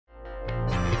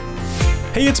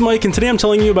Hey, it's Mike, and today I'm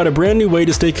telling you about a brand new way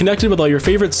to stay connected with all your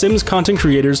favorite Sims content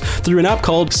creators through an app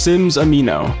called Sims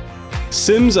Amino.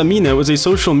 Sims Amino is a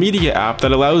social media app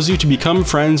that allows you to become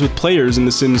friends with players in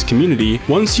the Sims community.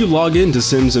 Once you log into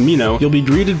Sims Amino, you'll be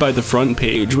greeted by the front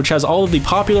page, which has all of the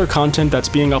popular content that's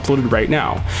being uploaded right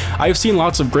now. I've seen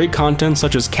lots of great content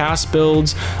such as cast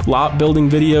builds, lot building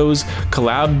videos,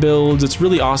 collab builds. It's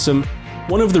really awesome.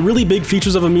 One of the really big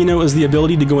features of Amino is the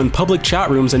ability to go in public chat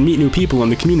rooms and meet new people in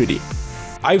the community.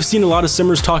 I've seen a lot of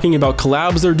Simmers talking about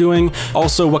collabs they're doing,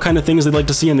 also what kind of things they'd like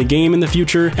to see in the game in the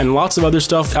future, and lots of other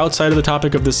stuff outside of the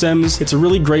topic of The Sims. It's a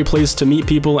really great place to meet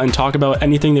people and talk about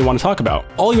anything they want to talk about.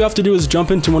 All you have to do is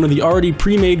jump into one of the already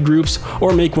pre-made groups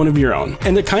or make one of your own.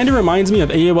 And it kind of reminds me of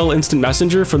AOL Instant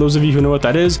Messenger, for those of you who know what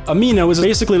that is. Amino is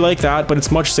basically like that, but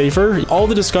it's much safer. All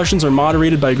the discussions are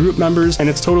moderated by group members, and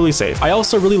it's totally safe. I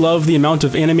also really love the amount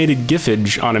of animated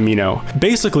GIFage on Amino.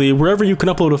 Basically, wherever you can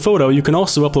upload a photo, you can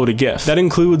also upload a GIF. That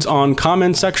includes on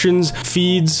comment sections,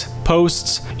 feeds,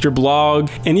 posts, your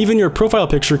blog, and even your profile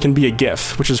picture can be a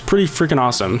GIF, which is pretty freaking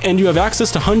awesome. And you have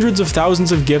access to hundreds of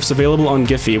thousands of GIFs available on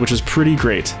Giphy, which is pretty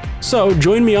great. So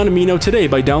join me on Amino today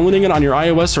by downloading it on your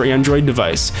iOS or Android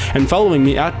device, and following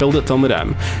me at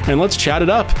BuildItFilmItM. And let's chat it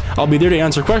up. I'll be there to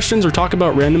answer questions or talk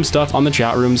about random stuff on the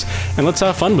chat rooms, and let's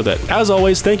have fun with it. As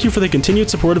always, thank you for the continued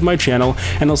support of my channel,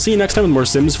 and I'll see you next time with more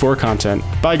Sims 4 content.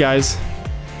 Bye guys!